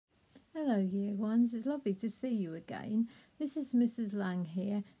Hello Year Ones, it's lovely to see you again. This is Mrs. Lang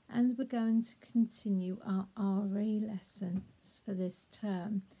here, and we're going to continue our RE lessons for this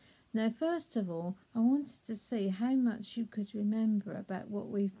term. Now, first of all, I wanted to see how much you could remember about what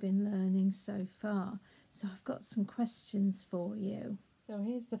we've been learning so far. So I've got some questions for you. So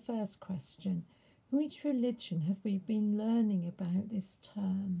here's the first question. Which religion have we been learning about this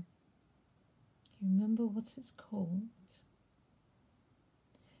term? Do you remember what it's called?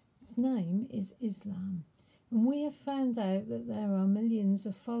 Its name is Islam, and we have found out that there are millions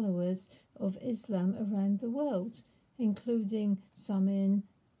of followers of Islam around the world, including some in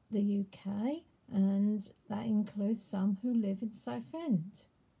the UK, and that includes some who live in Southend.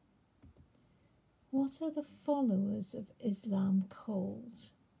 What are the followers of Islam called?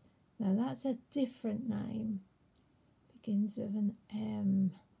 Now that's a different name. Begins with an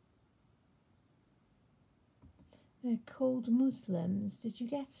M. They're called Muslims. Did you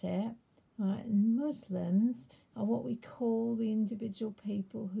get it? Right, and Muslims are what we call the individual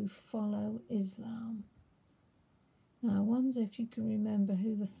people who follow Islam. Now, I wonder if you can remember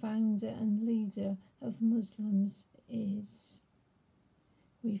who the founder and leader of Muslims is.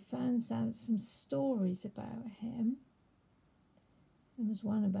 We found out some stories about him. There was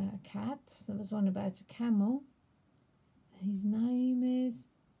one about a cat. There was one about a camel. His name is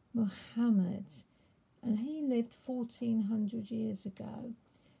Muhammad. And he lived 1400 years ago.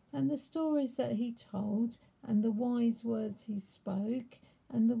 And the stories that he told, and the wise words he spoke,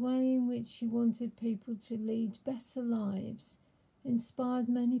 and the way in which he wanted people to lead better lives, inspired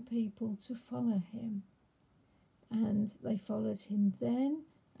many people to follow him. And they followed him then,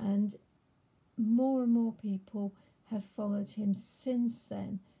 and more people have followed him since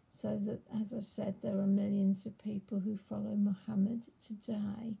then. So that, as I said, there are millions of people who follow Muhammad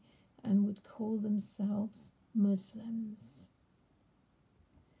today and would call themselves Muslims.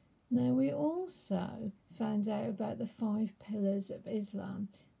 Now, we also found out about the 5 pillars of Islam,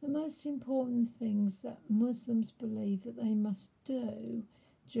 the most important things that Muslims believe that they must do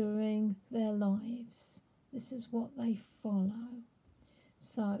during their lives. This is what they follow.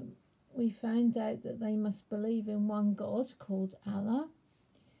 So, we found out that they must believe in one God called Allah,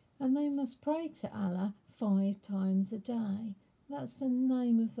 and they must pray to Allah 5 times a day. That's the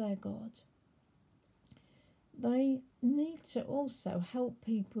name of their God. They need to also help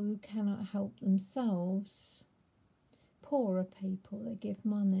people who cannot help themselves. Poorer people, they give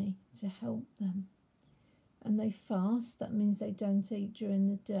money to help them. And they fast, that means they don't eat during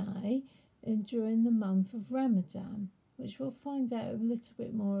the day, and during the month of Ramadan, which we'll find out a little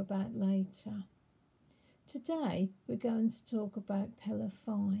bit more about later. Today, we're going to talk about Pillar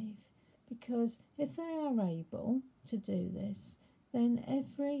 5, because if they are able to do this, then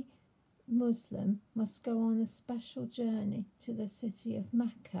every Muslim must go on a special journey to the city of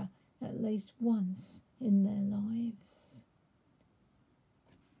Mecca at least once in their lives.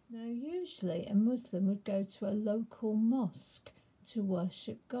 Now, usually a Muslim would go to a local mosque to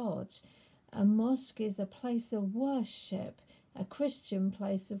worship God. A mosque is a place of worship. A Christian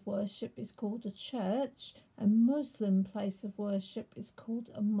place of worship is called a church. A Muslim place of worship is called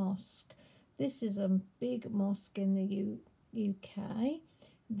a mosque. This is a big mosque in the UK.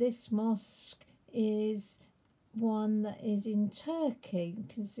 This mosque is one that is in Turkey. You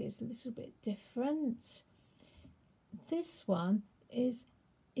can see it's a little bit different. This one is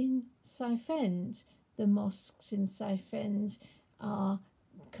in Southend. The mosques in Southend are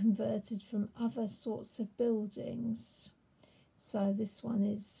converted from other sorts of buildings. So this one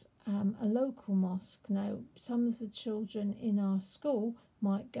is a local mosque. Now, some of the children in our school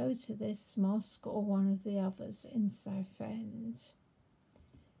might go to this mosque or one of the others in Southend.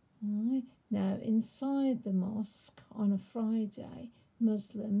 Right. Now, inside the mosque on a Friday,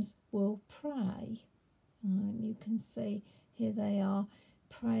 Muslims will pray. And you can see here they are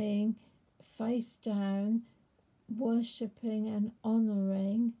praying face down, worshipping and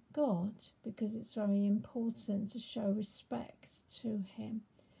honouring God, because it's very important to show respect to him.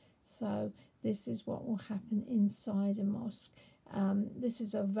 So this is what will happen inside a mosque. This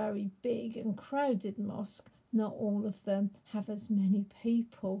is a very big and crowded mosque. Not all of them have as many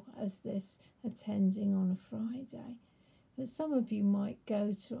people as this attending on a Friday. But some of you might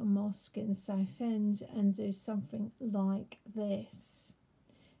go to a mosque in Southend and do something like this.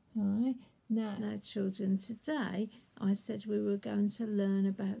 All right. Now, children, today I said we were going to learn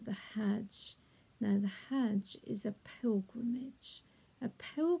about the Hajj. Now, the Hajj is a pilgrimage. A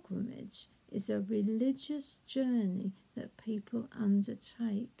pilgrimage is a religious journey that people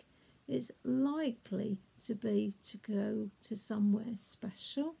undertake. It's likely to be to go to somewhere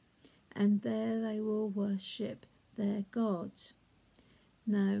special, and there they will worship their God.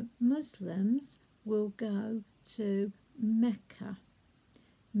 Now, Muslims will go to Mecca.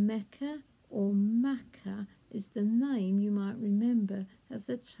 Mecca or Makkah is the name, you might remember, of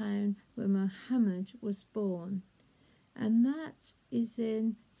the town where Muhammad was born. And that is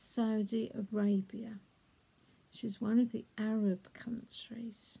in Saudi Arabia, which is one of the Arab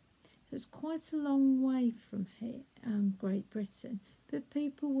countries. So it's quite a long way from here, Great Britain, but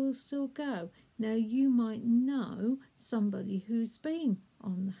people will still go. Now, you might know somebody who's been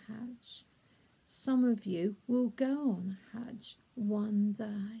on the Hajj. Some of you will go on Hajj one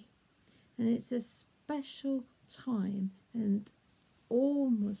day, and it's a special time, and all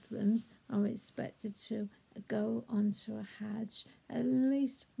Muslims are expected to go onto a Hajj at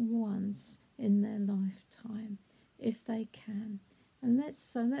least once in their lifetime, if they can. And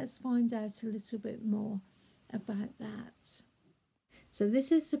let's find out a little bit more about that. So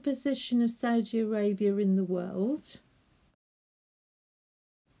this is the position of Saudi Arabia in the world.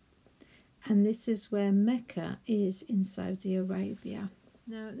 And this is where Mecca is in Saudi Arabia.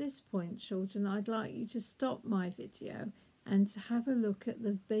 Now at this point, children, I'd like you to stop my video and to have a look at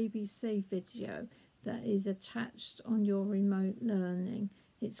the BBC video that is attached on your remote learning.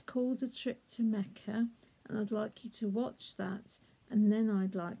 It's called A Trip to Mecca, and I'd like you to watch that, and then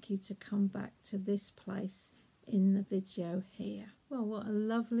I'd like you to come back to this place in the video here. Well, what a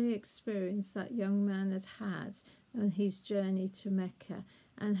lovely experience that young man had on his journey to Mecca,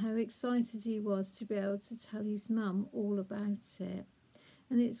 and how excited he was to be able to tell his mum all about it.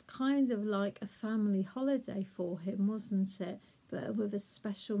 And it's kind of like a family holiday for him, wasn't it? But with a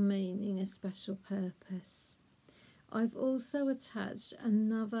special meaning, a special purpose. I've also attached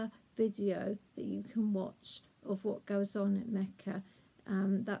another video that you can watch of what goes on at Mecca.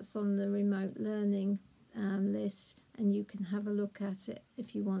 That's on the remote learning list, and you can have a look at it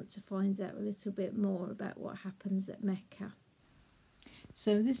if you want to find out a little bit more about what happens at Mecca.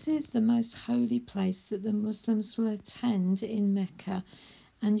 So this is the most holy place that the Muslims will attend in Mecca.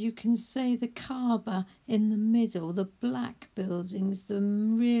 And you can see the Kaaba in the middle, the black buildings, the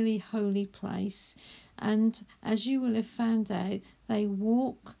really holy place. And as you will have found out, they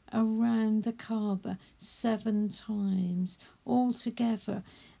walk around the Kaaba 7 times all together.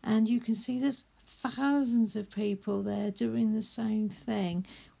 And you can see there's thousands of people there doing the same thing,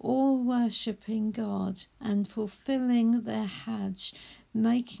 all worshipping God and fulfilling their Hajj,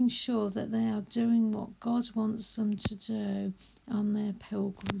 making sure that they are doing what God wants them to do on their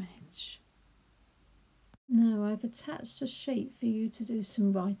pilgrimage. Now, I've attached a sheet for you to do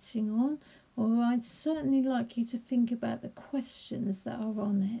some writing on, or I'd certainly like you to think about the questions that are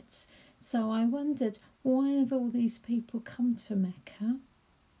on it. So I wondered, why have all these people come to Mecca?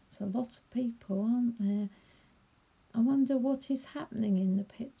 There's a lot of people, aren't there? I wonder what is happening in the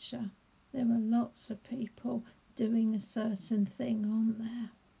picture. There are lots of people doing a certain thing, aren't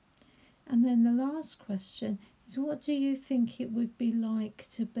there? And then the last question is, what do you think it would be like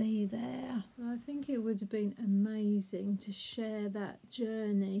to be there? I think it would have been amazing to share that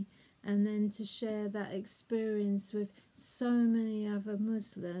journey, and then to share that experience with so many other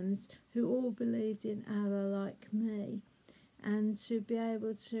Muslims who all believed in Allah like me, and to be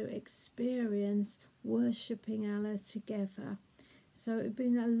able to experience worshipping Allah together. So it had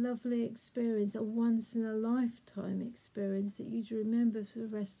been a lovely experience, a once-in-a-lifetime experience that you'd remember for the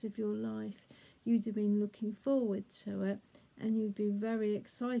rest of your life. You'd have been looking forward to it, and you'd be very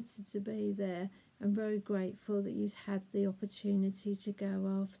excited to be there and very grateful that you'd had the opportunity to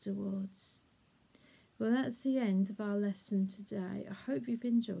go afterwards. Well, that's the end of our lesson today. I hope you've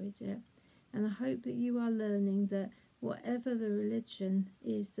enjoyed it, and I hope that you are learning that whatever the religion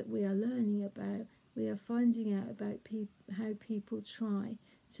is that we are learning about, we are finding out about how people try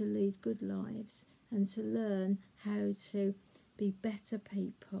to lead good lives and to learn how to be better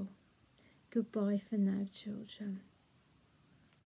people. Goodbye for now, children.